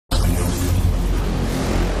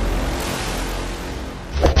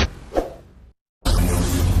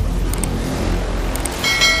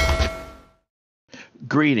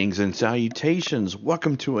Greetings and salutations.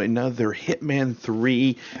 Welcome to another Hitman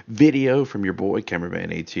 3 video from your boy, Cameraman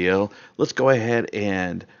ATL. Let's go ahead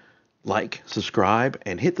and like, subscribe,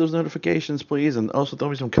 and hit those notifications, please. And also throw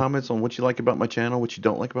me some comments on what you like about my channel, what you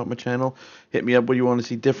don't like about my channel. Hit me up what you want to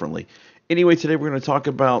see differently. Anyway, today we're going to talk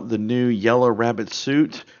about the new Yellow Rabbit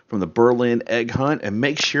suit from the Berlin Egg Hunt. And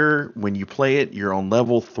make sure when you play it, you're on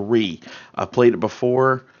level 3. I've played it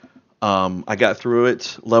before. I got through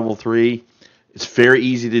it, level 3. It's very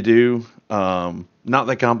easy to do, not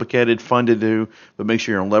that complicated, fun to do, but make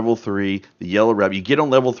sure you're on level 3, the Yellow Rabbit. You get on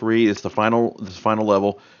level 3, it's the final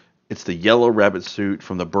level. It's the Yellow Rabbit suit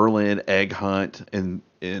from the Berlin Egg Hunt on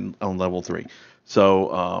level 3.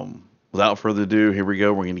 So without further ado, here we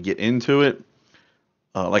go. We're going to get into it.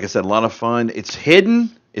 Like I said, a lot of fun. It's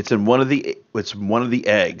hidden. It's one of the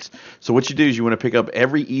eggs. So what you do is you want to pick up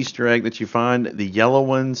every Easter egg that you find. The yellow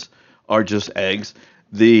ones are just eggs.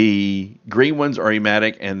 The green ones are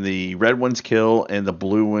ematic, and the red ones kill, and the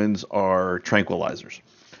blue ones are tranquilizers.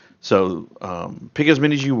 So pick as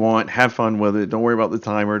many as you want. Have fun with it. Don't worry about the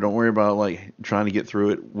timer. Don't worry about like trying to get through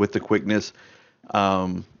it with the quickness.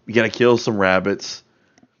 You got to kill some rabbits.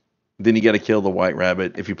 Then you got to kill the white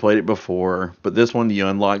rabbit if you played it before. But this one, you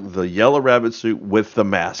unlock the Yellow Rabbit suit with the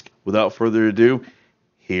mask. Without further ado,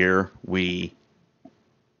 here we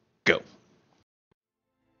go.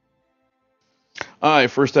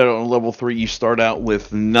 Alright, first out on level 3, you start out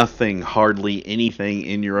with nothing, hardly anything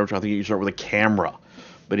in your room. I think you start with a camera.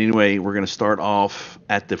 But anyway, we're going to start off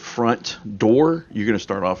at the front door. You're going to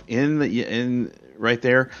start off in right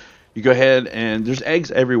there. You go ahead and there's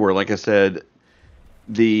eggs everywhere. Like I said,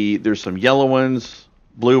 there's some yellow ones,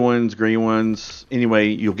 blue ones, green ones. Anyway,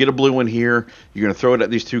 you'll get a blue one here. You're going to throw it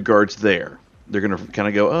at these two guards there. They're going to kind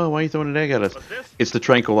of go, oh, why are you throwing an egg at us? It's the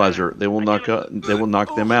tranquilizer. They will knock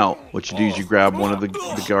them out. What you do is you grab one of the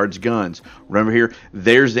guards' guns. Remember here,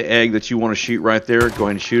 there's the egg that you want to shoot right there. Go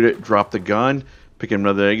ahead and shoot it. Drop the gun. Pick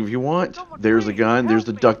another egg if you want. There's the gun. There's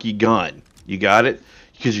the ducky gun. You got it?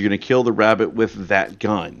 Because you're going to kill the rabbit with that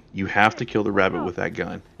gun. You have to kill the rabbit with that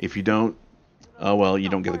gun. If you don't, oh, well, you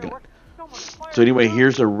don't get the gun. So anyway,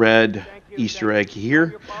 here's a red Easter egg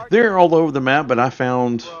here. They're all over the map, but I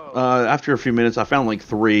found, after a few minutes, I found like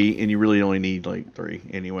 3, and you really only need like 3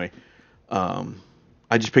 anyway.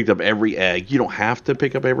 I just picked up every egg. You don't have to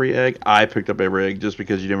pick up every egg. I picked up every egg just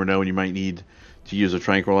because you never know when you might need to use a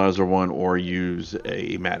tranquilizer one or use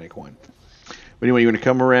a matic one. But anyway, you're going to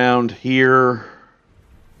come around here,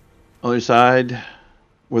 other side,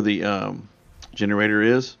 where the generator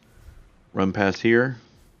is. Run past here.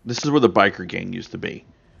 This is where the biker gang used to be.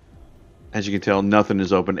 As you can tell, nothing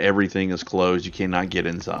is open. Everything is closed. You cannot get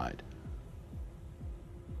inside.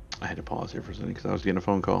 I had to pause here for a second because I was getting a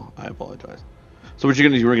phone call. I apologize. So what you're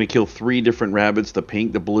going to do, we're going to kill 3 different rabbits, the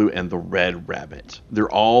pink, the blue, and the red rabbit. They're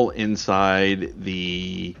all inside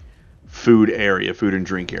the food area, food and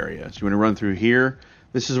drink area. So you want to run through here.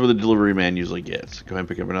 This is where the delivery man usually gets. Go ahead and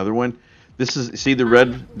pick up another one. This is, see the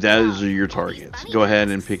red, those are your targets. Go ahead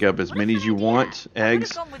and pick up as many as you want.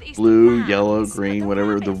 Eggs, blue, yellow, green,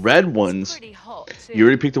 whatever. The red ones, you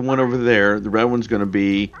already picked the one over there. The red one's going to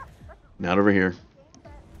be, not over here.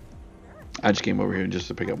 I just came over here just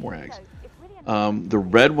to pick up more eggs. The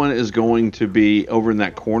red one is going to be over in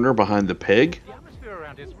that corner behind the pig,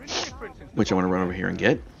 which I want to run over here and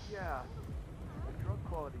get.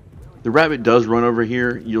 The rabbit does run over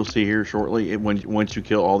here. You'll see here shortly once you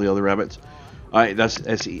kill all the other rabbits. All right,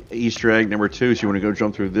 that's Easter egg number 2. So you want to go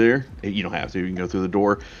jump through there. You don't have to. You can go through the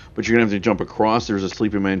door, but you're gonna have to jump across. There's a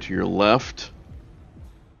sleeping man to your left,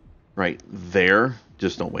 right there.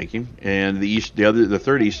 Just don't wake him. And the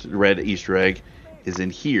third red Easter egg is in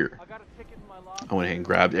here. I went ahead and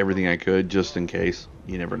grabbed everything I could just in case.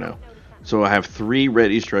 You never know. So I have 3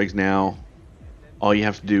 red Easter eggs now. All you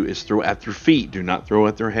have to do is throw at their feet. Do not throw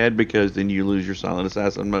at their head because then you lose your silent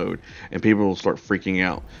assassin mode and people will start freaking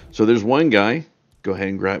out. So there's one guy. Go ahead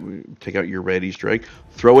and take out your red Easter egg.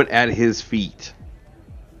 Throw it at his feet.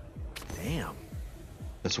 Damn.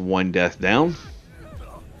 That's 1 death down.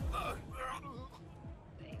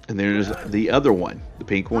 And there's the other one. The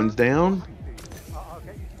pink one's down.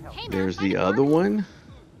 There's the other one.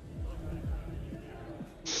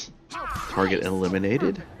 Target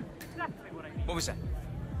eliminated. What was that?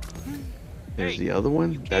 There's the other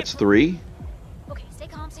one. That's 3. Okay, stay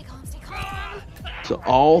calm, stay calm, stay calm. So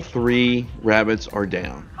all 3 rabbits are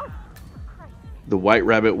down. The white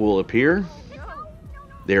rabbit will appear.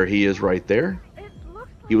 There he is right there.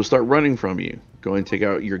 He will start running from you. Go and take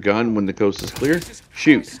out your gun when the coast is clear.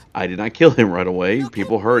 Shoot. I did not kill him right away.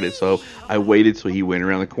 People heard it, so I waited till he went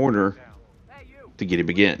around the corner to get him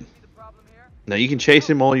again. Now you can chase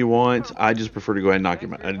him all you want. I just prefer to go ahead and knock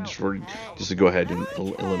him out. I just prefer just to go ahead and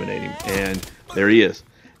eliminate him. And there he is.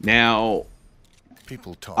 Now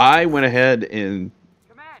People talk. I went ahead and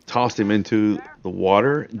tossed him into the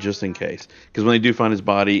water just in case. Because when they do find his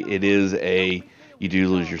body, it is you do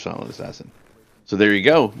lose your silent assassin. So there you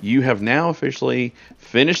go. You have now officially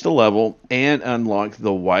finished the level and unlocked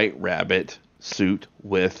the white rabbit suit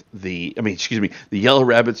with the yellow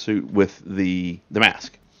rabbit suit with the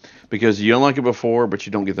mask. Because you unlock it before, but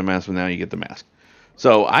you don't get the mask, but now you get the mask.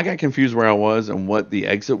 So I got confused where I was and what the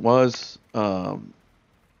exit was.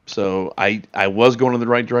 So I was going in the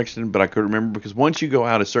right direction, but I couldn't remember because once you go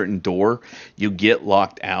out a certain door, you get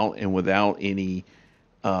locked out, and without any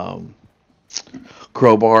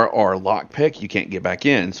crowbar or lockpick, you can't get back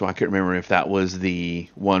in. So I couldn't remember if that was the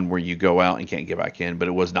one where you go out and can't get back in, but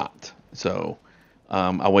it was not. So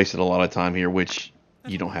I wasted a lot of time here, which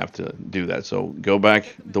you don't have to do that. So go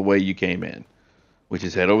back the way you came in, which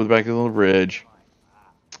is head over the back of the bridge,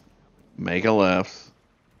 make a left,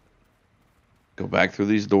 go back through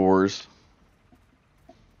these doors,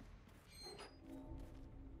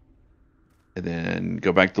 and then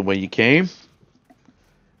go back the way you came.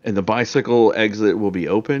 And the bicycle exit will be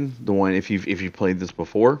open. The one if you've played this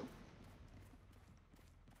before,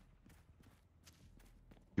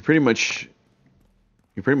 you're pretty much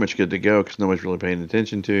good to go because nobody's really paying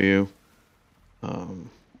attention to you.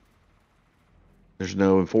 There's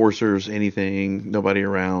no enforcers, anything, nobody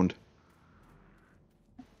around.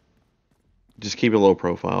 Just keep a low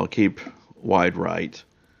profile, keep wide right.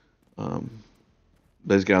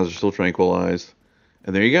 Those guys are still tranquilized.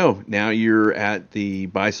 And there you go. Now you're at the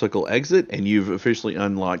bicycle exit, and you've officially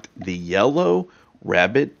unlocked the yellow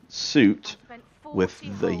rabbit suit with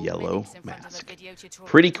the yellow mask.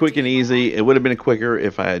 Pretty quick and easy. It would have been quicker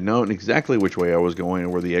if I had known exactly which way I was going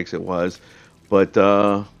and where the exit was. But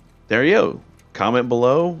there you go. Comment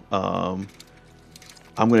below. I'm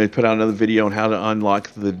going to put out another video on how to unlock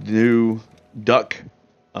the new duck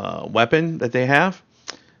weapon that they have.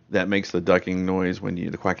 That makes the ducking noise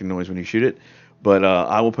the quacking noise when you shoot it. But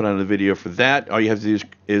I will put out a video for that. All you have to do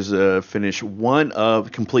is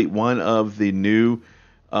complete one of the new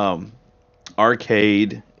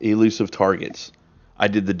arcade elusive targets. I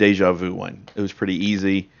did the deja vu one. It was pretty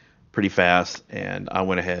easy, pretty fast, and I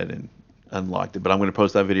went ahead and unlocked it. But I'm going to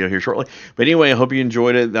post that video here shortly. But anyway, I hope you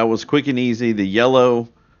enjoyed it. That was quick and easy. The yellow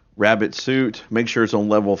rabbit suit. Make sure it's on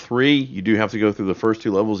level 3. You do have to go through the first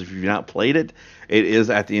 2 levels if you've not played it. It is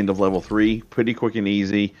at the end of level 3. Pretty quick and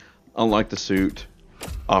easy. Unlock the suit.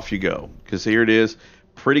 Off you go. Because here it is.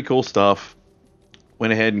 Pretty cool stuff.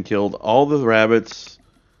 Went ahead and killed all the rabbits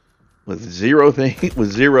with zero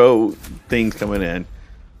things coming in.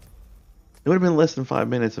 It would have been less than 5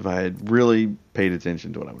 minutes if I had really paid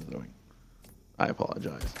attention to what I was doing. I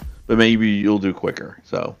apologize. But maybe you'll do quicker.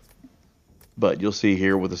 But you'll see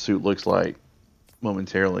here what the suit looks like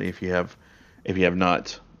momentarily if you have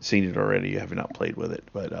not seen it already, you have not played with it.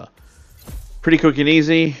 But pretty quick and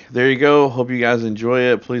easy. There you go. Hope you guys enjoy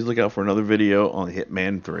it. Please look out for another video on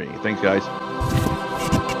Hitman 3. Thanks, guys.